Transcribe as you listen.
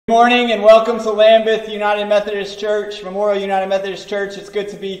Good morning and welcome to Lambeth United Methodist Church, Memorial United Methodist Church. It's good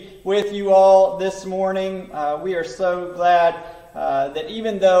to be with you all this morning. We are so glad that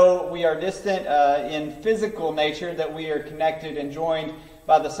even though we are distant in physical nature, that we are connected and joined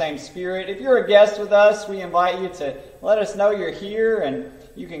by the same Spirit. If you're a guest with us, we invite you to let us know you're here, and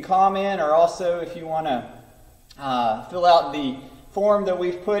you can comment, or also if you want to fill out the form that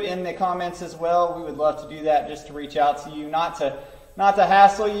we've put in the comments as well, we would love to do that, just to reach out to you, not to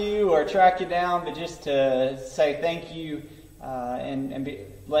hassle you or track you down, but just to say thank you and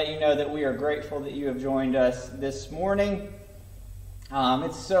let you know that we are grateful that you have joined us this morning.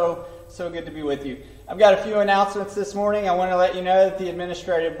 It's so good to be with you. I've got a few announcements this morning. I want to let you know that the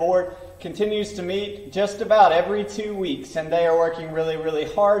administrative board continues to meet just about every 2 weeks, and they are working really, really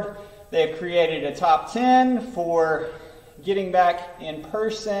hard. They have created a top 10 for getting back in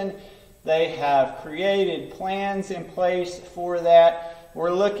person. They have created plans in place for that. We're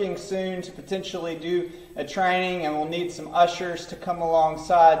looking soon to potentially do a training, and we'll need some ushers to come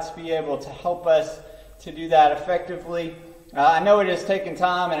alongside to be able to help us to do that effectively. I know it has taken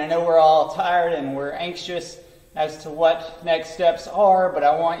time, and I know we're all tired and we're anxious as to what next steps are, but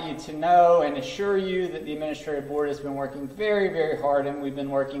I want you to know and assure you that the administrative board has been working very, very hard, and we've been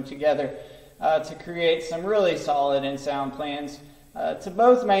working together to create some really solid and sound plans to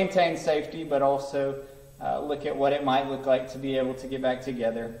both maintain safety, but also look at what it might look like to be able to get back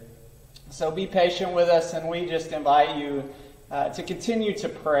together. So be patient with us, and we just invite you to continue to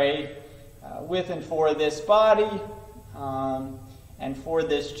pray with and for this body and for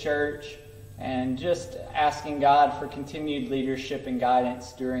this church, and just asking God for continued leadership and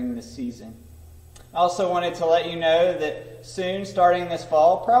guidance during this season. I also wanted to let you know that soon, starting this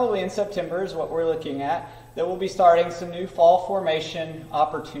fall, probably in September is what we're looking at, that we'll be starting some new fall formation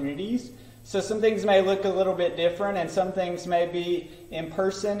opportunities. So some things may look a little bit different, and some things may be in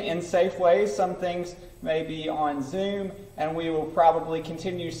person in safe ways. Some things may be on Zoom, and we will probably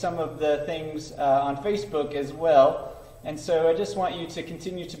continue some of the things on Facebook as well. And so I just want you to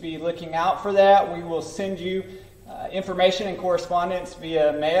continue to be looking out for that. We will send you information and correspondence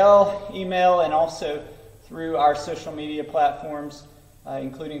via mail, email, and also through our social media platforms,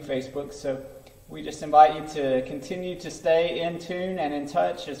 including Facebook. So we just invite you to continue to stay in tune and in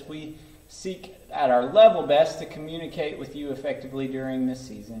touch as we seek at our level best to communicate with you effectively during this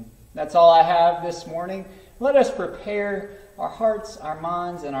season. That's all I have this morning. Let us prepare our hearts, our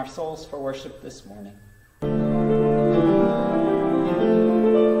minds, and our souls for worship this morning.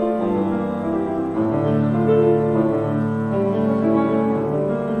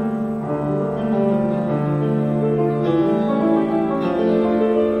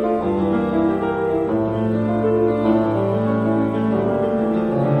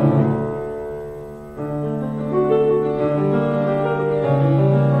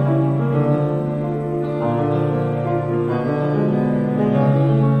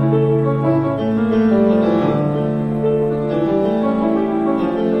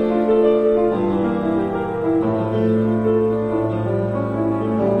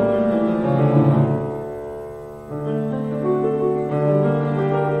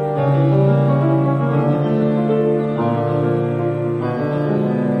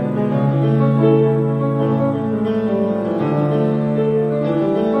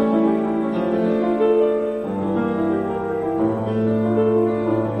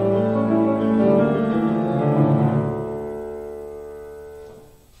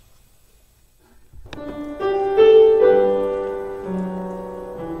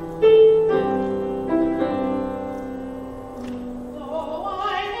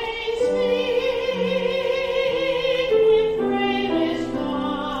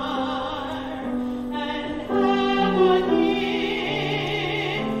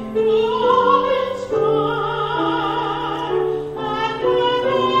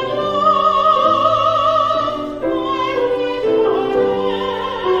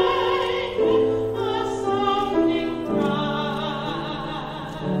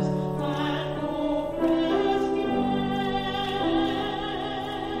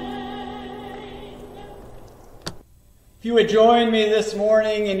 If you would join me this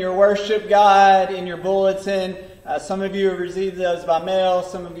morning in your worship guide, in your bulletin. Some of you have received those by mail.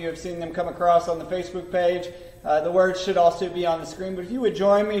 Some of you have seen them come across on the Facebook page. The words should also be on the screen. But if you would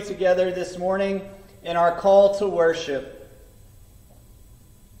join me together this morning in our call to worship.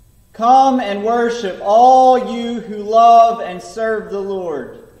 Come and worship, all you who love and serve the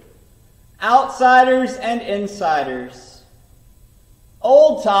Lord, outsiders and insiders,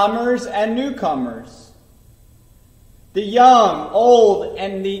 old-timers and newcomers, the young, old,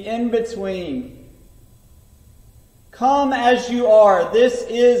 and the in-between. Come as you are. This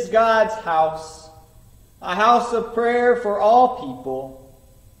is God's house, a house of prayer for all people.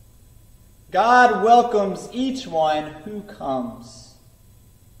 God welcomes each one who comes.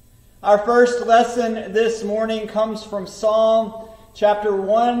 Our first lesson this morning comes from Psalm chapter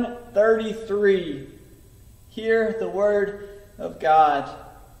 133. Hear the word of God.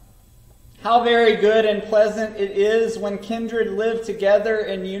 How very good and pleasant it is when kindred live together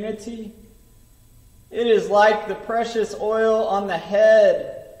in unity. It is like the precious oil on the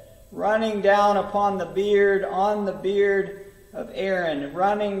head, running down upon the beard, on the beard of Aaron,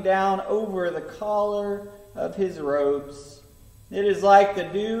 running down over the collar of his robes. It is like the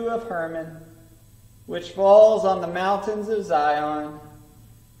dew of Hermon, which falls on the mountains of Zion.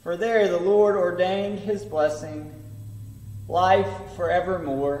 For there the Lord ordained his blessing, life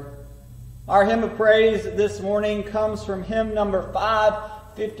forevermore. Our hymn of praise this morning comes from hymn number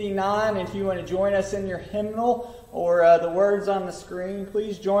 559. If you want to join us in your hymnal or the words on the screen,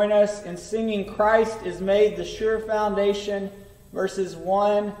 please join us in singing Christ is Made the Sure Foundation, verses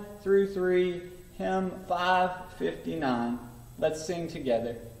 1 through 3, hymn 559. Let's sing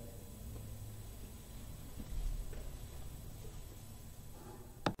together.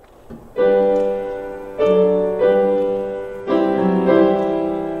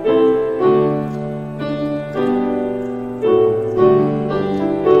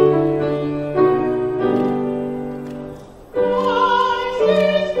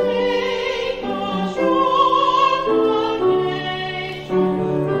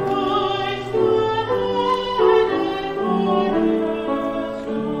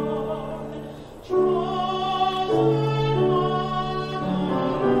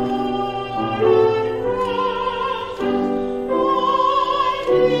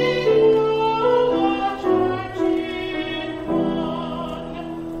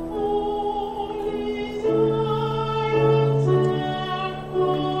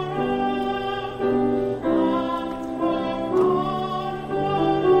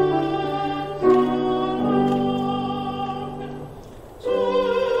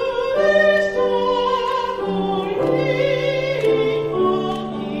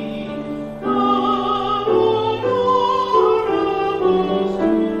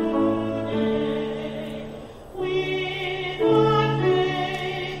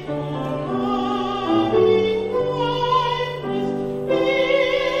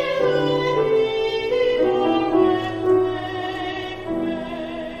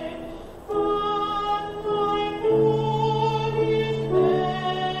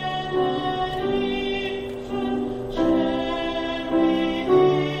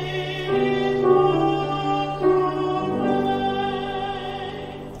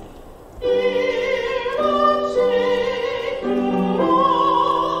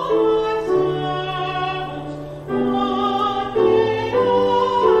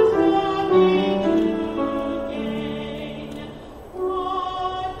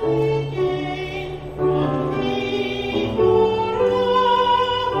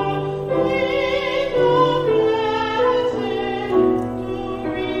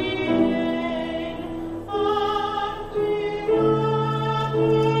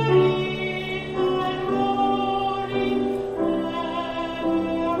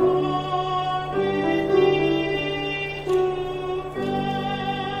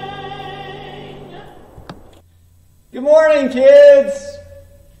 Good morning, kids.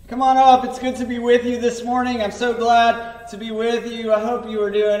 Come on up. It's good to be with you this morning. I'm so glad to be with you. I hope you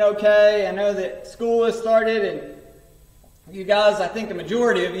are doing okay. I know that school has started, and you guys, I think the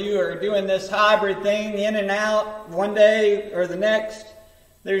majority of you are doing this hybrid thing, in and out, one day or the next.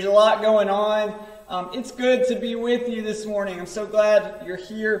 There's a lot going on. It's good to be with you this morning. I'm so glad you're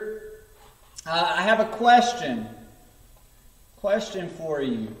here. I have a question for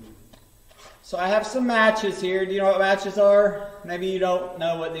you. So I have some matches here. Do you know what matches are? Maybe you don't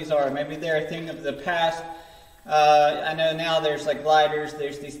know what these are. Maybe they're a thing of the past. I know now there's like lighters.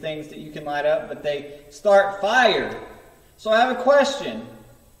 There's these things that you can light up, but they start fire. So I have a question.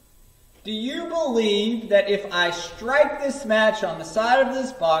 Do you believe that if I strike this match on the side of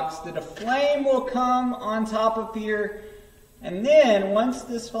this box, that a flame will come on top of here? And then once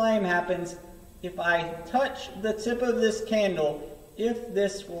this flame happens, if I touch the tip of this candle, if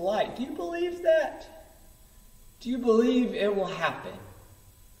this will light. Do you believe that? Do you believe it will happen?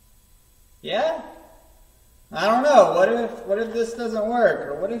 Yeah? I don't know. What if this doesn't work?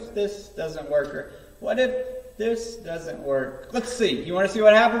 Or what if this doesn't work? Or what if this doesn't work? Let's see. You want to see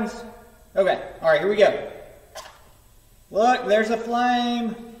what happens? Okay. All right, here we go. Look, there's a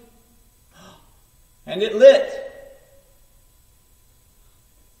flame. And it lit.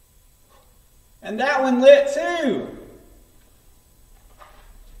 And that one lit too.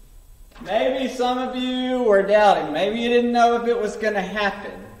 Maybe some of you were doubting. Maybe you didn't know if it was going to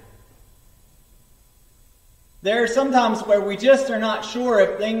happen. There are some times where we just are not sure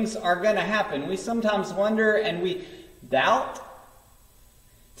if things are going to happen. We sometimes wonder and we doubt.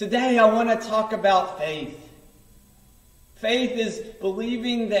 Today I want to talk about faith. Faith is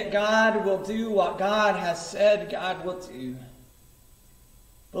believing that God will do what God has said God will do.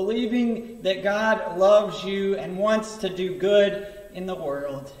 Believing that God loves you and wants to do good in the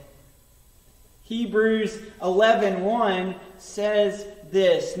world. Hebrews 11:1 says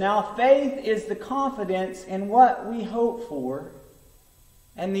this, "Now faith is the confidence in what we hope for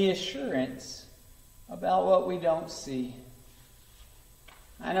and the assurance about what we don't see."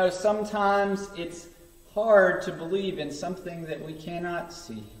 I know sometimes it's hard to believe in something that we cannot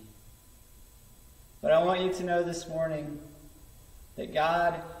see. But I want you to know this morning that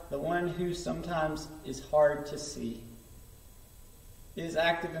God, the one who sometimes is hard to see, is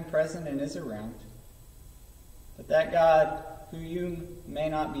active and present and is around. But that God, who you may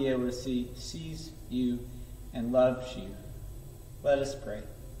not be able to see, sees you and loves you. Let us pray.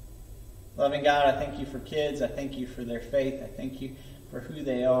 Loving God, I thank you for kids. I thank you for their faith. I thank you for who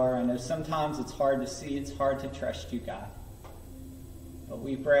they are. I know sometimes it's hard to see. It's hard to trust you, God. But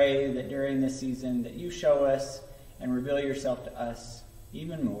we pray that during this season that you show us and reveal yourself to us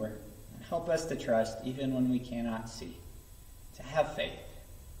even more. And help us to trust even when we cannot see. To have faith.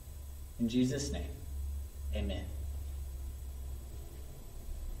 In Jesus' name, amen.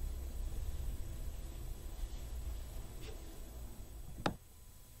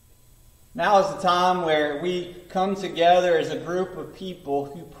 Now is the time where we come together as a group of people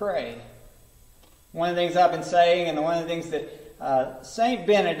who pray. One of the things I've been saying, and one of the things that St.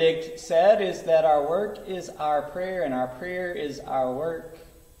 Benedict said, is that our work is our prayer, and our prayer is our work.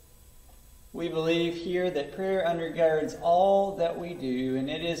 We believe here that prayer undergirds all that we do, and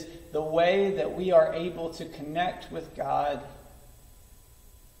it is the way that we are able to connect with God.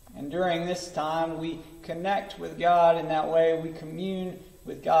 And during this time, we connect with God in that way. We commune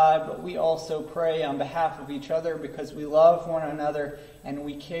with God, but we also pray on behalf of each other because we love one another and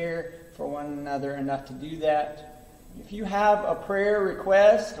we care for one another enough to do that. If you have a prayer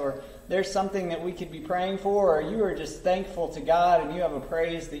request, or there's something that we could be praying for, or you are just thankful to God and you have a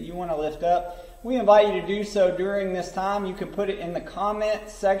praise that you want to lift up, we invite you to do so during this time. You can put it in the comment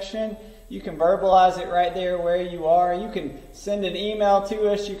section. You can verbalize it right there where you are. You can send an email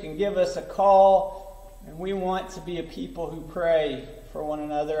to us. You can give us a call. And we want to be a people who pray for one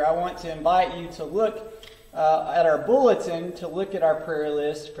another. I want to invite you to look at our bulletin, to look at our prayer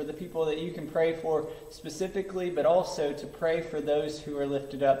list for the people that you can pray for specifically, but also to pray for those who are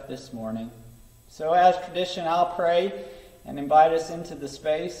lifted up this morning. So as tradition, I'll pray and invite us into the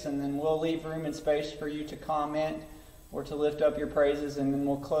space, and then we'll leave room and space for you to comment or to lift up your praises, and then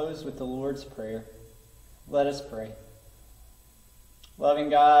we'll close with the Lord's Prayer. Let us pray. Loving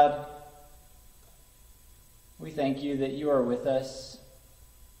God, we thank you that you are with us.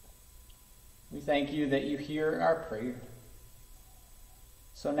 We thank you that you hear our prayer.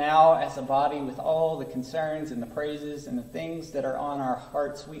 So now, as a body, with all the concerns and the praises and the things that are on our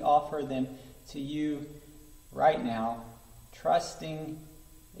hearts, we offer them to you right now, trusting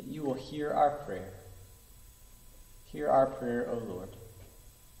that you will hear our prayer. Hear our prayer, O Lord.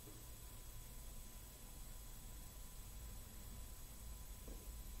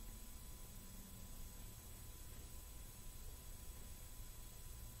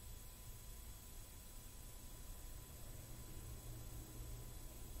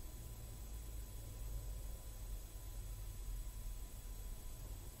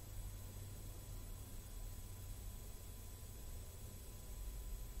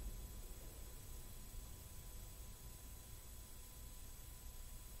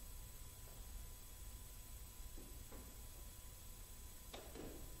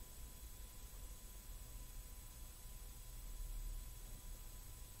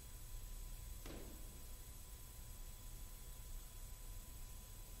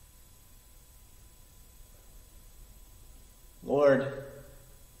 Lord,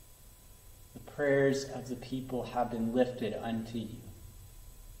 the prayers of the people have been lifted unto you.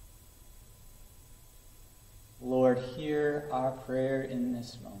 Lord, hear our prayer in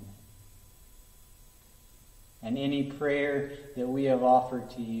this moment. And any prayer that we have offered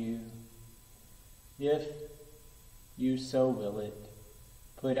to you, if you so will it,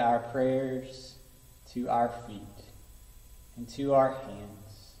 put our prayers to our feet and to our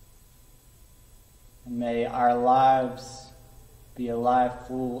hands. And may our lives be a life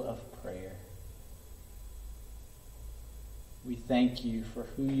full of prayer. We thank you for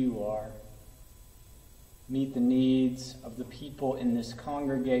who you are. meet the needs of the people in this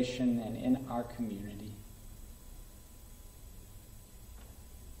congregation and in our community.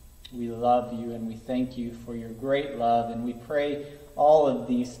 We love you and we thank you for your great love, and we pray all of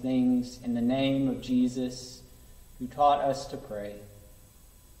these things in the name of Jesus, who taught us to pray.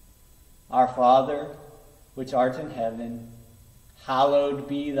 Our Father, which art in heaven, hallowed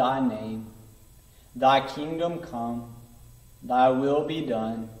be thy name. Thy kingdom come, thy will be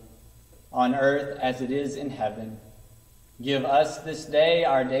done, on earth as it is in heaven. Give us this day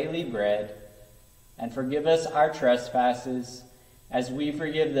our daily bread, and forgive us our trespasses, as we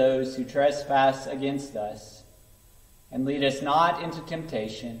forgive those who trespass against us. And lead us not into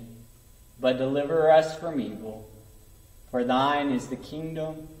temptation, but deliver us from evil. For thine is the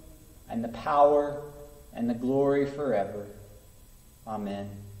kingdom, and the power, and the glory forever. Amen.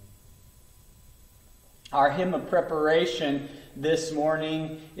 Our hymn of preparation this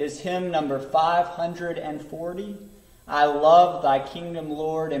morning is hymn number 540. I love thy kingdom,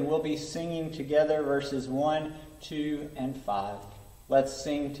 Lord, and we'll be singing together verses 1, 2, and 5. Let's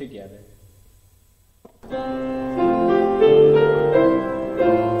sing together.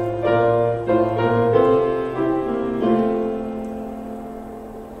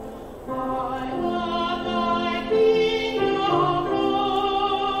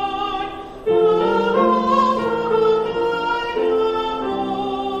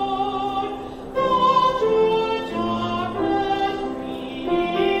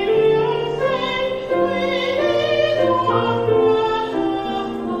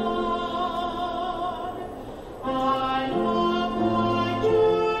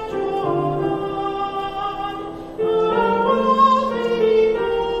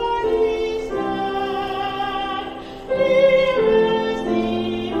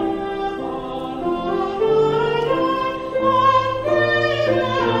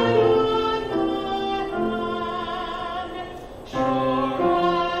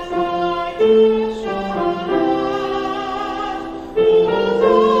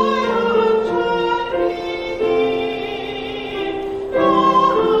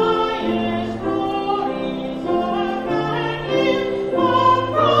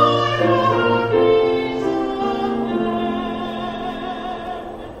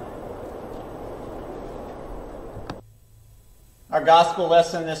 Our gospel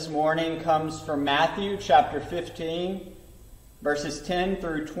lesson this morning comes from Matthew chapter 15, verses 10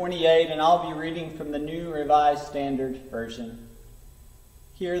 through 28, and I'll be reading from the New Revised Standard Version.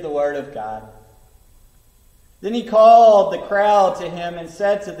 Hear the word of God. Then he called the crowd to him and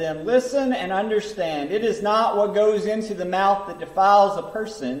said to them, "Listen and understand. It is not what goes into the mouth that defiles a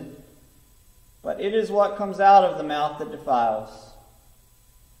person, but it is what comes out of the mouth that defiles."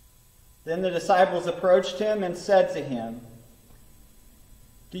 Then the disciples approached him and said to him,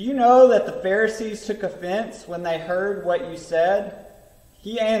 "Do you know that the Pharisees took offense when they heard what you said?"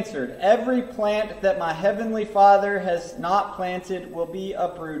 He answered, "Every plant that my heavenly Father has not planted will be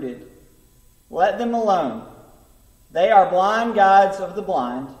uprooted. Let them alone. They are blind guides of the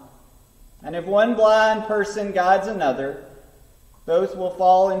blind. And if one blind person guides another, both will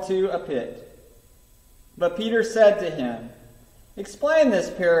fall into a pit." But Peter said to him, "Explain this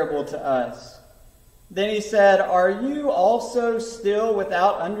parable to us." Then he said, "Are you also still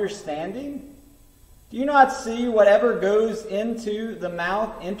without understanding? Do you not see whatever goes into the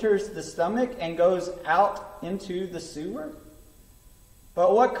mouth enters the stomach and goes out into the sewer?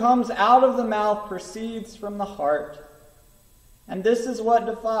 But what comes out of the mouth proceeds from the heart. And this is what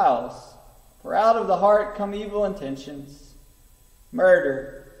defiles. For out of the heart come evil intentions,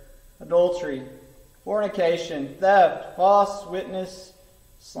 murder, adultery, fornication, theft, false witness,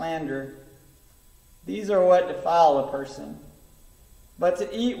 slander. These are what defile a person. But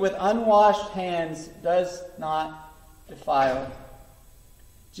to eat with unwashed hands does not defile."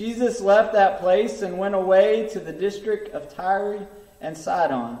 Jesus left that place and went away to the district of Tyre and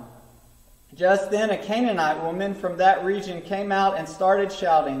Sidon. Just then a Canaanite woman from that region came out and started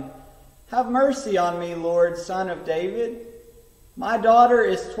shouting, "Have mercy on me, Lord, Son of David. My daughter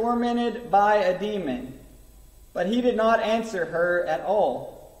is tormented by a demon." But he did not answer her at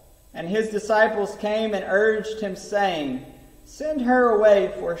all. And his disciples came and urged him, saying, "Send her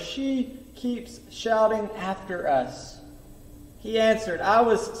away, for she keeps shouting after us." He answered, "I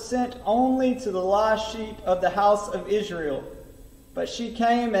was sent only to the lost sheep of the house of Israel." But she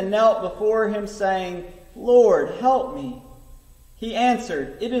came and knelt before him, saying, "Lord, help me." He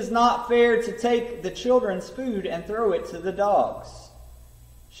answered, "It is not fair to take the children's food and throw it to the dogs."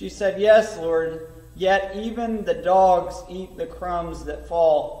 She said, "Yes, Lord, yet even the dogs eat the crumbs that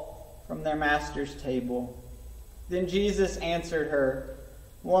fall from their master's table." Then Jesus answered her,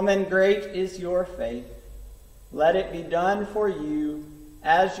 "Woman, great is your faith. Let it be done for you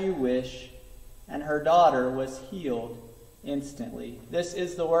as you wish." And her daughter was healed instantly. This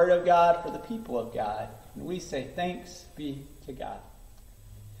is the word of God for the people of God. And we say thanks be to God.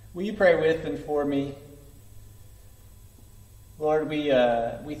 Will you pray with and for me? Lord, we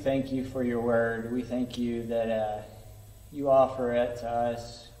thank you for your word. We thank you that you offer it to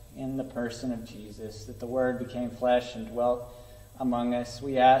us in the person of Jesus, that the word became flesh and dwelt among us.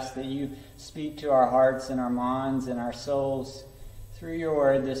 We ask that you speak to our hearts and our minds and our souls through your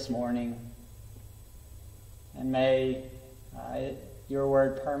word this morning. And may your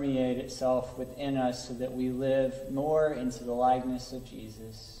word permeate itself within us so that we live more into the likeness of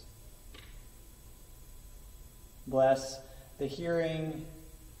Jesus. Bless the hearing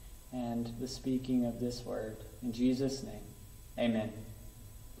and the speaking of this word. In Jesus' name, amen.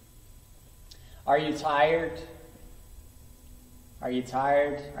 Are you tired? Are you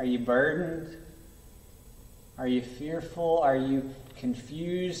tired? Are you burdened? Are you fearful? Are you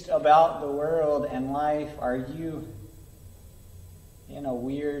confused about the world and life? Are you in a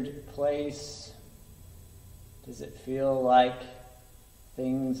weird place? Does it feel like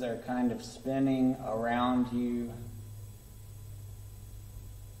things are kind of spinning around you?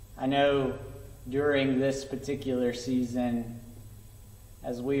 I know during this particular season,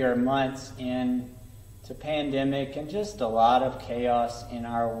 as we are months into pandemic and just a lot of chaos in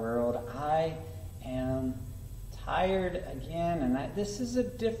our world, I am tired again, and this is a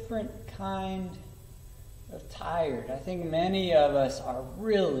different kind of tired. I think many of us are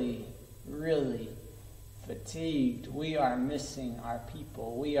really, really fatigued. We are missing our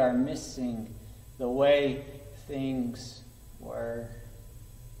people. We are missing the way things were.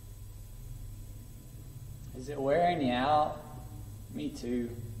 Is it wearing you out? Me too.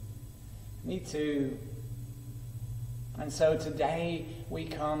 Me too. And so today we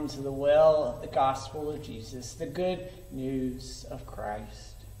come to the well of the gospel of Jesus, the good news of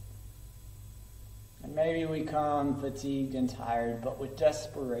Christ. And maybe we come fatigued and tired, but with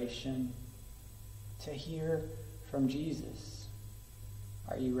desperation to hear from Jesus.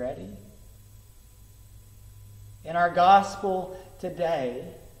 Are you ready? In our gospel today,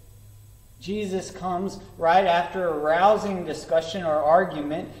 Jesus comes right after a rousing discussion or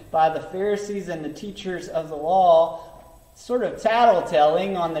argument by the Pharisees and the teachers of the law, sort of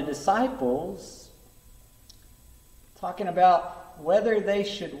tattletelling on the disciples, talking about whether they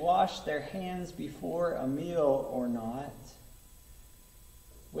should wash their hands before a meal or not,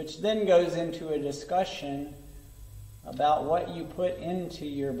 which then goes into a discussion about what you put into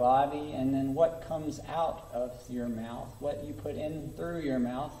your body and then what comes out of your mouth, what you put in through your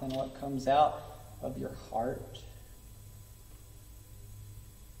mouth and what comes out of your heart.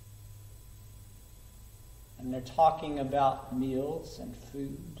 And they're talking about meals and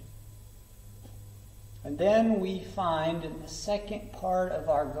food. And then we find in the second part of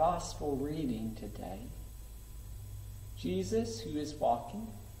our gospel reading today, Jesus, who is walking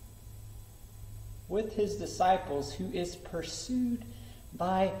with his disciples, who is pursued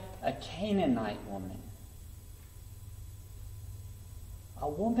by a Canaanite woman. A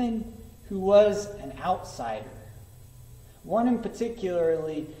woman who was an outsider. One in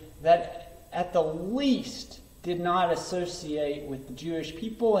particularly that at the least did not associate with the Jewish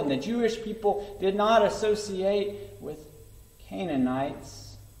people, and the Jewish people did not associate with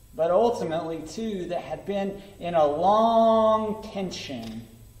Canaanites, but ultimately, too, that had been in a long tension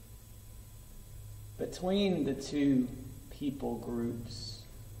between the two people groups.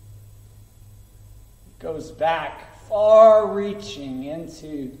 It goes back far-reaching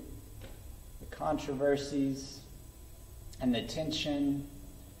into the controversies and the tension.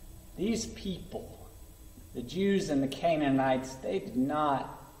 These people, the Jews and the Canaanites, they did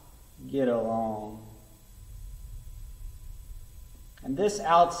not get along. And this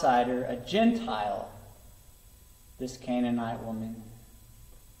outsider, a Gentile, this Canaanite woman,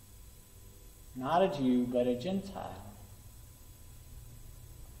 not a Jew, but a Gentile,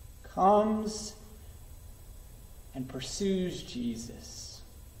 comes and pursues Jesus.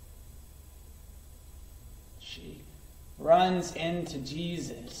 She runs into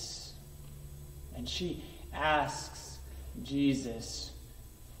Jesus and she asks Jesus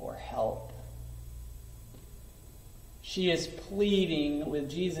for help. She is pleading with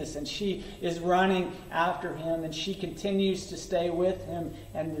Jesus and she is running after him and she continues to stay with him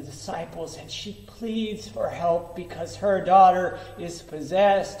and the disciples, and she pleads for help because her daughter is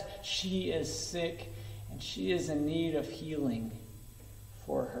possessed. She is sick and she is in need of healing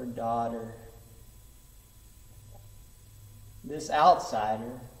for her daughter. This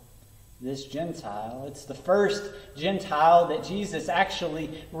outsider, this Gentile, it's the first Gentile that Jesus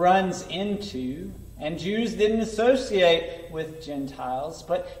actually runs into And Jews didn't associate with Gentiles,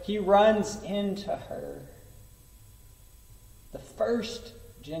 but he runs into her, the first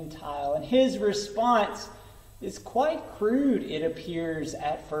Gentile. And his response is quite crude, it appears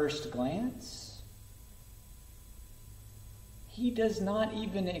at first glance. He does not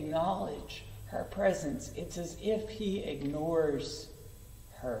even acknowledge her presence. It's as if he ignores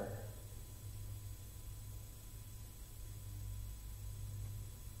her.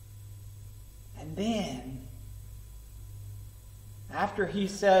 And then, after he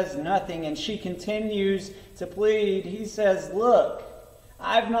says nothing and she continues to plead, he says, "Look,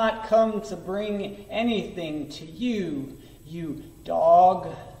 I've not come to bring anything to you, you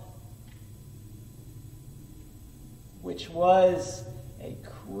dog," which was a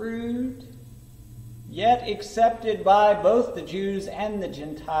crude, yet accepted by both the Jews and the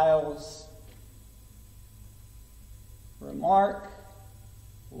Gentiles, remark,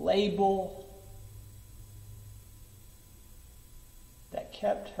 label, that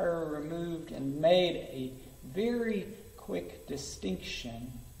kept her removed and made a very quick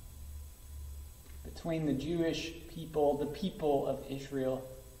distinction between the Jewish people, the people of Israel,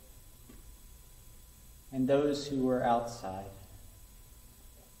 and those who were outside.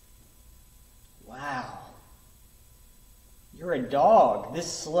 Wow. You're a dog.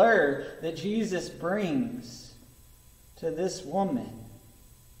 This slur that Jesus brings to this woman.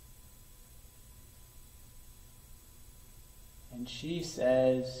 And she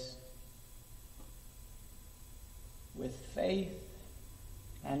says, with faith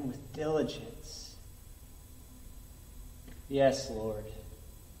and with diligence, "Yes, Lord.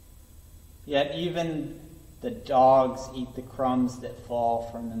 Yet even the dogs eat the crumbs that fall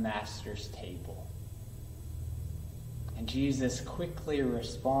from the master's table." And Jesus quickly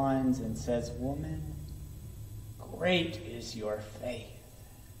responds and says, "Woman, great is your faith."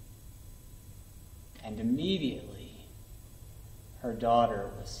 And immediately, her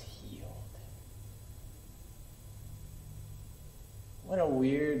daughter was healed. What a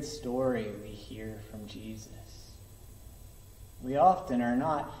weird story we hear from Jesus. We often are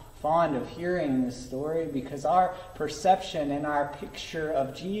not fond of hearing this story because our perception and our picture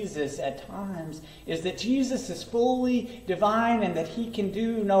of Jesus at times is that Jesus is fully divine and that he can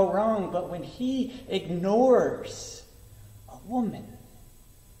do no wrong. But when he ignores a woman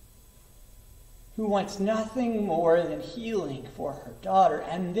who wants nothing more than healing for her daughter,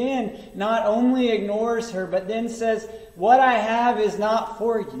 and then not only ignores her, but then says, "What I have is not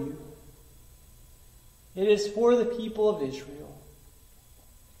for you. It is for the people of Israel."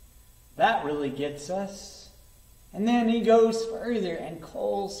 That really gets us. And then he goes further and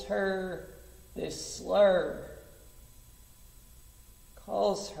calls her this slur.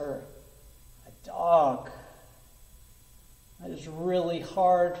 Calls her a dog. That is really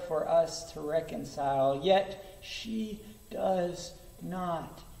hard for us to reconcile. Yet she does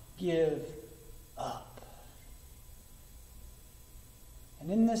not give up.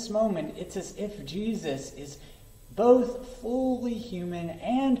 And in this moment, it's as if Jesus is both fully human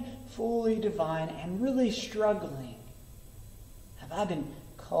and fully divine and really struggling. Have I been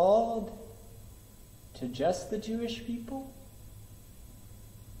called to just the Jewish people?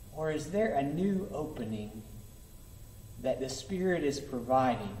 Or is there a new opening that the Spirit is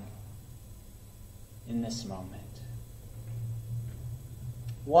providing in this moment?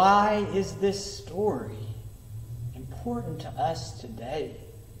 Why is this story important to us today?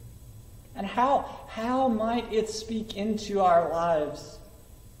 And how might it speak into our lives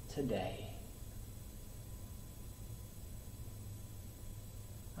today?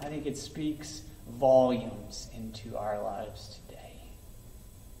 I think it speaks volumes into our lives today.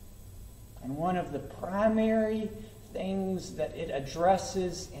 And one of the primary things that it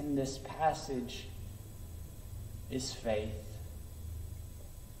addresses in this passage is faith.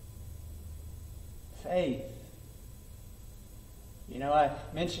 Faith. You know, I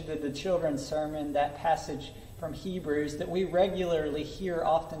mentioned in the children's sermon that passage from Hebrews that we regularly hear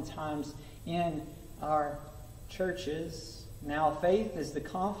oftentimes in our churches. Now, faith is the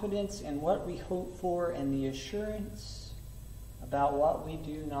confidence in what we hope for and the assurance about what we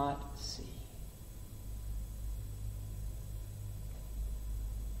do not see.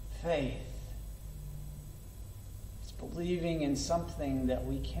 Faith is believing in something that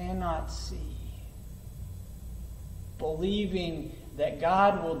we cannot see. Believing that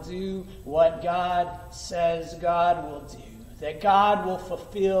God will do what God says God will do. That God will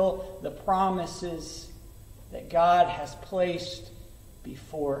fulfill the promises that God has placed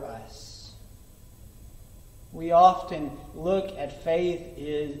before us. We often look at faith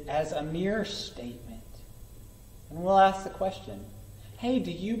as a mere statement. And we'll ask the question, Hey,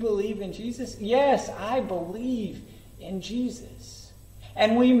 do you believe in Jesus? Yes, I believe in Jesus.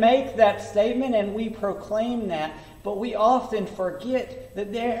 And we make that statement and we proclaim that, but we often forget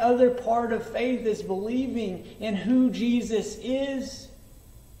that the other part of faith is believing in who Jesus is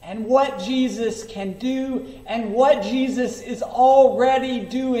and what Jesus can do and what Jesus is already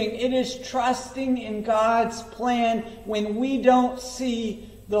doing. It is trusting in God's plan when we don't see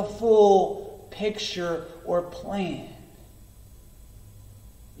the full picture or plan.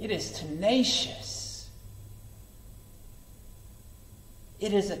 It is tenacious.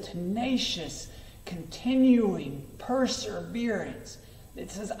 It is a tenacious, continuing perseverance that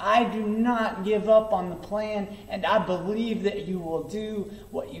says, I do not give up on the plan, and I believe that you will do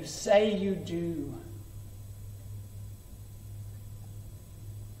what you say you do.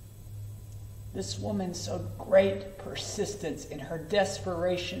 This woman showed great persistence in her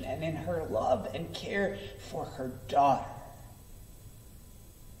desperation and in her love and care for her daughter.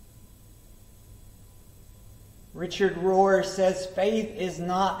 Richard Rohr says faith is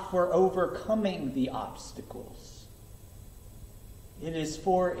not for overcoming the obstacles. It is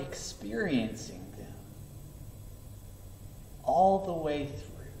for experiencing them all the way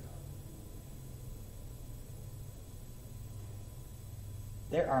through.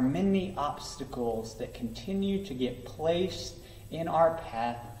 There are many obstacles that continue to get placed in our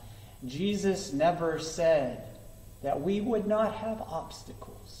path. Jesus never said that we would not have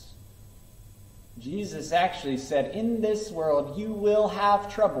obstacles. Jesus actually said, in this world you will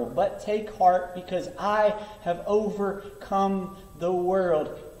have trouble, but take heart because I have overcome the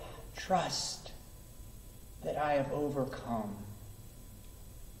world. Trust that I have overcome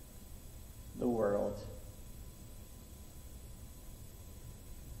the world.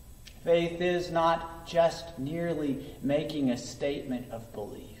 Faith is not just merely making a statement of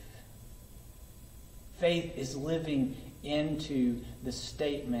belief. Faith is living into the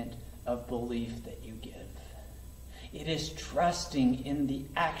statement of belief that you give. It is trusting in the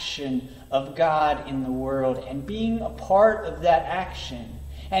action of God in the world and being a part of that action.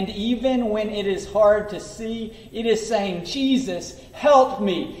 And even when it is hard to see, it is saying, Jesus, help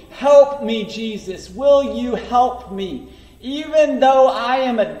me, Jesus, will you help me? Even though I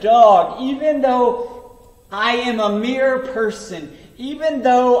am a dog, even though I am a mere person, even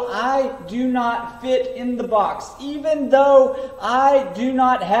though I do not fit in the box, even though I do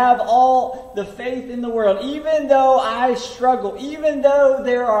not have all the faith in the world, even though I struggle, even though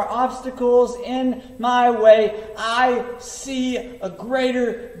there are obstacles in my way, I see a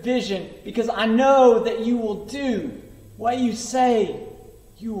greater vision because I know that you will do what you say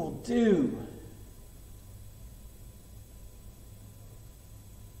you will do.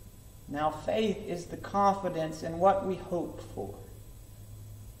 Now, faith is the confidence in what we hope for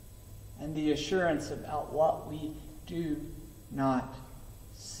and the assurance about what we do not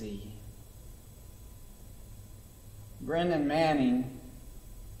see. Brennan Manning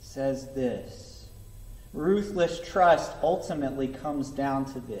says this: ruthless trust ultimately comes down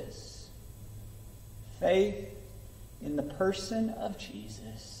to this: faith in the person of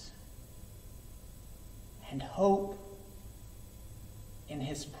Jesus and hope in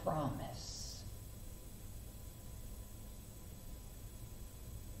his promise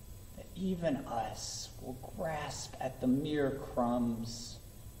that even us will grasp at the mere crumbs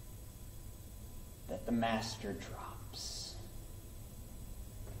that the Master drops.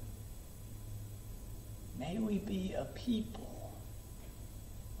 May we be a people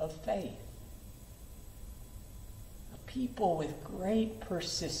of faith, a people with great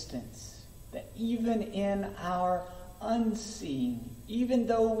persistence, that even in our unseen, even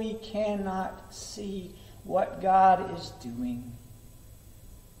though we cannot see what God is doing,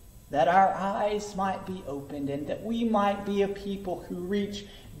 that our eyes might be opened and that we might be a people who reach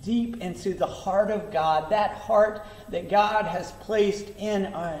deep into the heart of God, that heart that God has placed in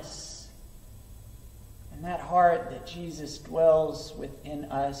us, and that heart that Jesus dwells within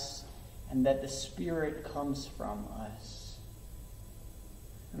us and that the Spirit comes from us.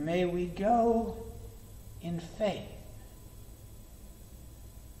 May we go in faith,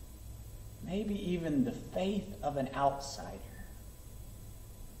 maybe even the faith of an outsider,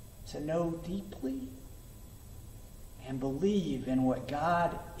 to know deeply and believe in what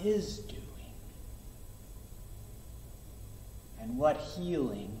God is doing and what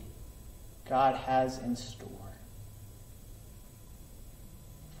healing God has in store.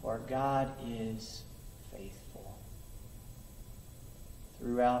 For God is faithful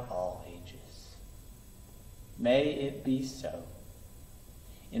throughout all ages. May it be so.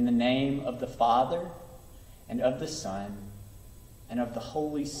 In the name of the Father, and of the Son, and of the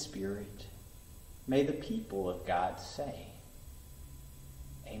Holy Spirit, may the people of God say,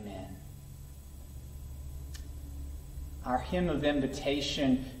 Amen. Our hymn of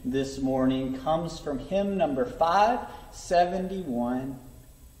invitation this morning comes from hymn number 571,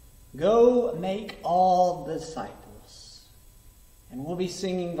 Go Make All Disciples. And we'll be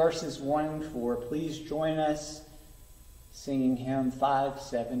singing verses 1 and 4. Please join us singing hymn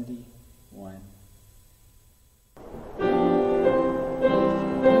 571.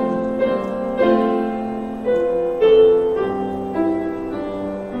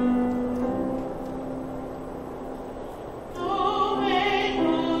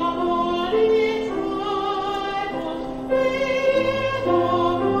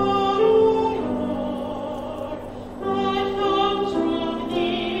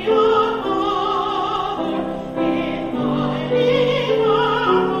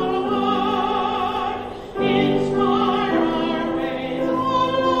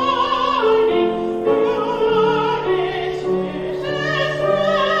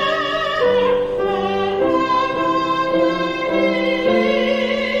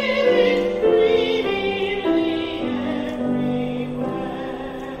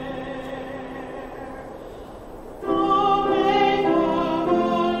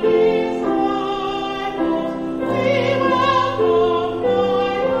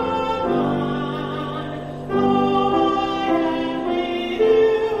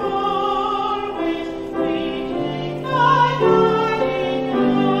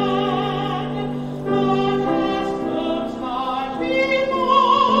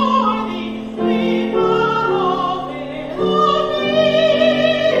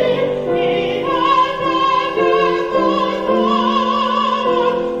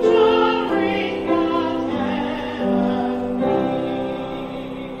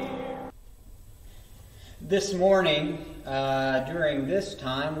 This morning, during this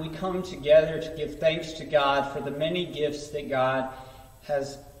time, we come together to give thanks to God for the many gifts that God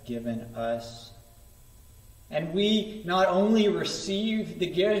has given us. And we not only receive the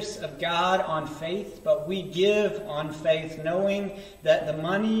gifts of God on faith, but we give on faith, knowing that the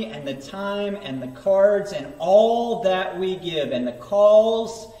money and the time and the cards and all that we give, and the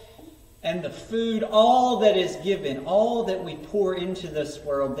calls and the food, all that is given, all that we pour into this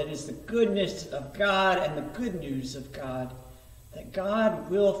world, that is the goodness of God and the good news of God, that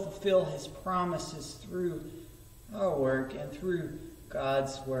God will fulfill his promises through our work and through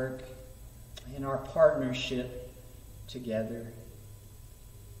God's work in our partnership together.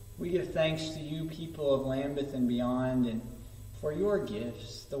 We give thanks to you, people of Lambeth and beyond, and for your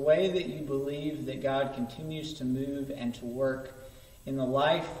gifts, the way that you believe that God continues to move and to work in the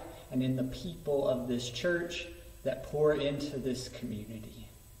life and in the people of this church that pour into this community.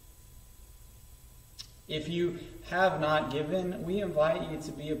 If you have not given, we invite you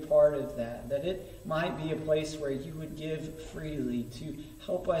to be a part of that it might be a place where you would give freely to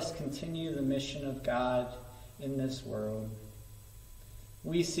help us continue the mission of God in this world.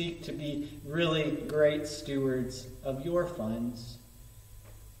 We seek to be really great stewards of your funds,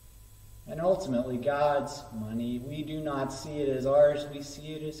 and ultimately God's money. We do not see it as ours, we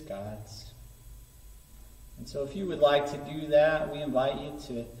see it as God's. And so if you would like to do that, we invite you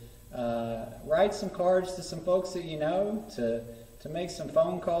to write some cards to some folks that you know, to make some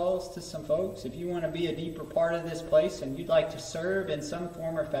phone calls to some folks. If you want to be a deeper part of this place and you'd like to serve in some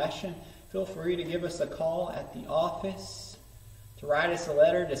form or fashion, feel free to give us a call at the office, to write us a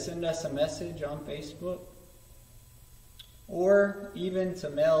letter, to send us a message on Facebook, or even to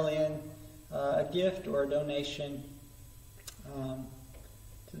mail in a gift or a donation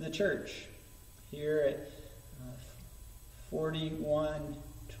to the church here at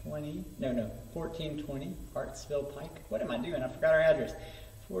 1420 Hartsville Pike. What am I doing? I forgot our address.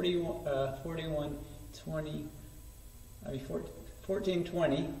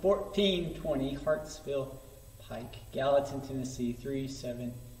 1420 Hartsville Pike, Gallatin, Tennessee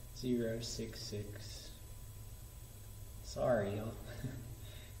 37066. Sorry, y'all.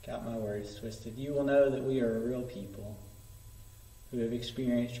 Got my words twisted. You will know that we are a real people who have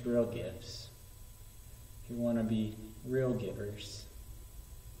experienced real gifts, who want to be real givers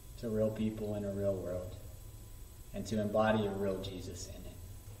to real people in a real world, and to embody a real Jesus in it.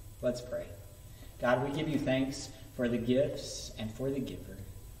 Let's pray. God, we give you thanks for the gifts and for the giver.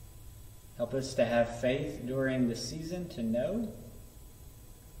 Help us to have faith during the season, to know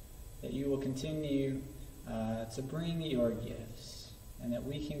that you will continue to bring your gifts, and that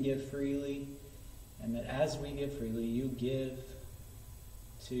we can give freely, and that as we give freely, you give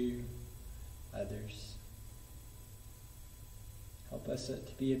to others. Help us to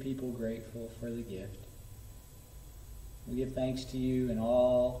be a people grateful for the gift. We give thanks to you in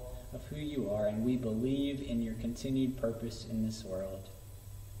all of who you are, and we believe in your continued purpose in this world.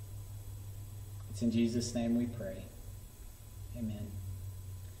 It's in Jesus' name we pray. Amen.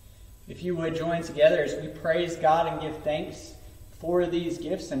 If you would join together as we praise God and give thanks for these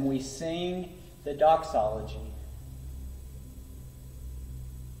gifts, and we sing the doxology.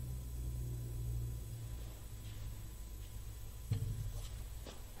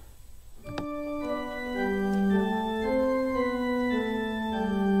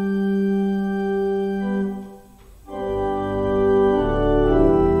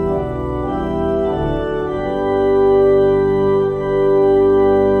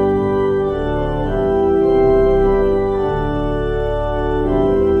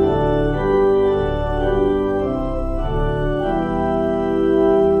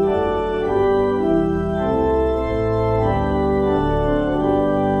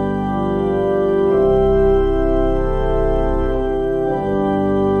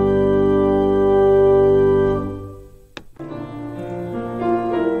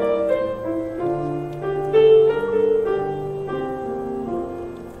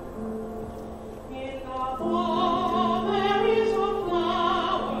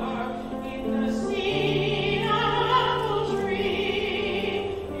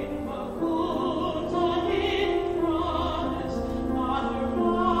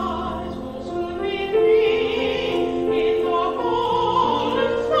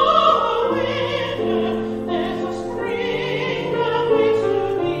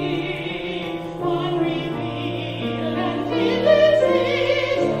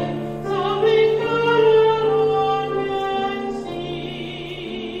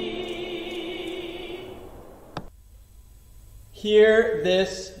 Hear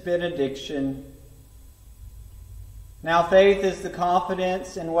this benediction. Now faith is the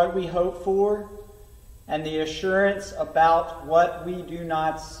confidence in what we hope for and the assurance about what we do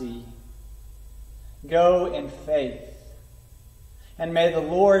not see. Go in faith, and may the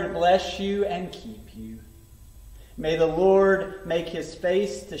Lord bless you and keep you. May the Lord make his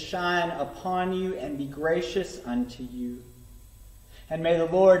face to shine upon you and be gracious unto you. And may the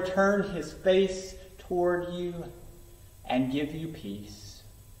Lord turn his face toward you and give you peace.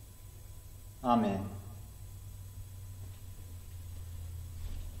 Amen.